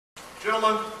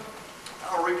Gentlemen,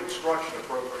 our reconstruction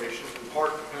appropriations in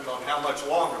part depend on how much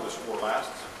longer this war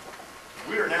lasts.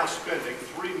 We are now spending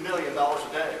 $3 million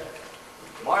a day.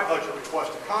 My budget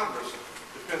request to Congress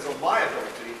depends on my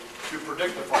ability to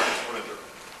predict the final surrender.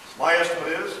 My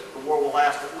estimate is the war will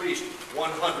last at least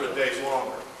 100 days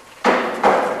longer.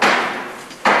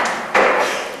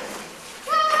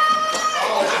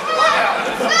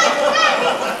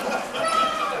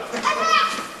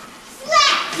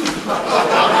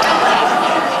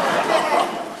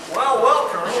 Well,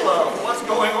 Colonel, what's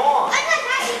going on? I'm not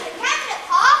having the cabinet,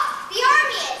 Pa. The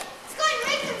Army is. It's going to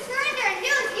make them surrender and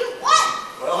do as you want.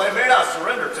 Well, they may not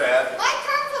surrender, Tad. My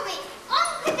terms will be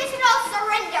unconditional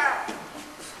surrender.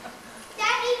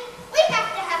 Daddy, we have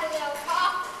to have a little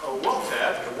talk. Oh, well,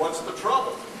 Tad, what's the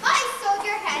trouble? My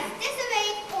soldier has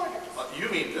disobeyed orders. You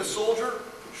mean this soldier?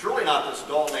 Surely not this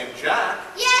doll named Jack.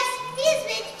 Yes, he has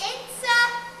been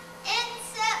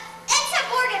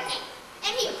insubordinate,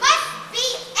 and he must be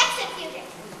executed.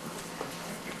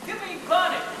 You mean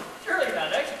punished? Surely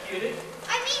not executed.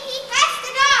 I mean, he has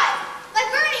to die by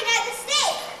burning at the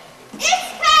stake. It's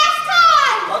past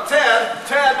time!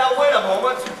 Tad, now wait a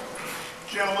moment.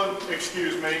 Gentlemen,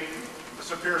 excuse me.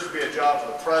 This appears to be a job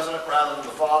for the President rather than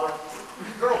the father.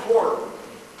 Colonel Porter,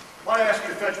 might I ask you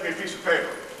to fetch me a piece of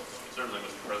paper? Certainly,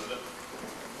 Mr. President.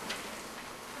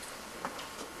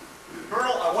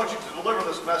 Colonel, I want you to deliver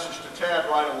this message to Tad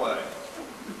right away.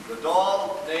 The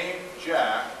doll named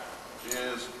Jack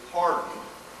is pardoned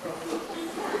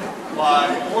by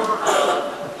order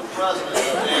of the President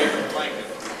of Lincoln.